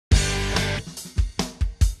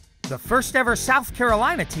The first ever South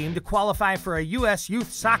Carolina team to qualify for a U.S. Youth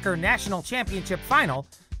Soccer National Championship final,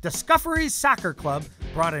 Discovery's Soccer Club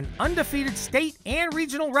brought an undefeated state and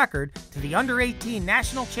regional record to the Under-18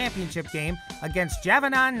 National Championship game against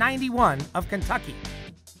Javanon 91 of Kentucky.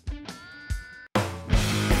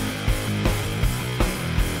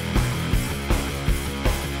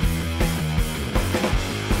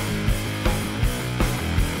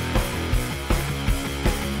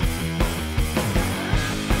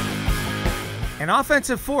 An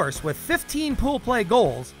offensive force with 15 pool play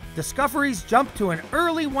goals, Discoveries jumped to an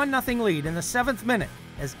early 1-0 lead in the 7th minute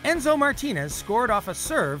as Enzo Martinez scored off a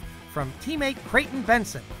serve from teammate Creighton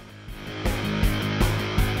Benson.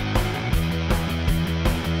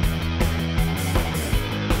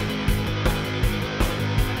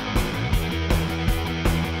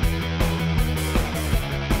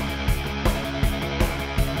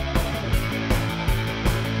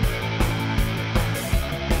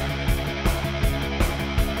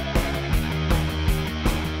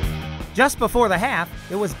 Just before the half,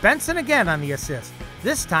 it was Benson again on the assist,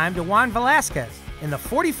 this time to Juan Velasquez in the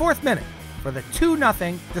 44th minute for the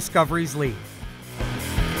 2-0 Discoveries lead.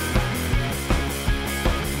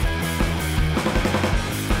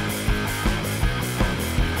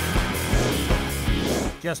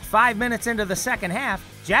 Just 5 minutes into the second half,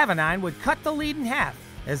 Javanon would cut the lead in half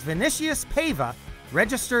as Vinicius Paiva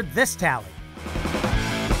registered this tally.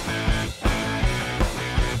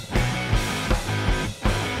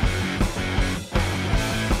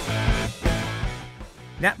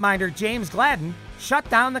 Netminder James Gladden shut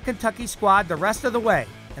down the Kentucky squad the rest of the way,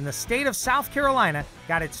 and the state of South Carolina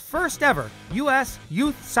got its first ever U.S.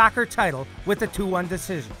 Youth Soccer title with a 2-1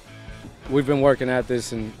 decision. We've been working at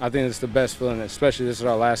this, and I think it's the best feeling, especially this is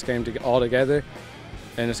our last game all together,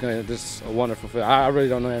 and this is a wonderful feeling. I really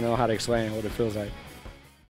don't know how to explain what it feels like.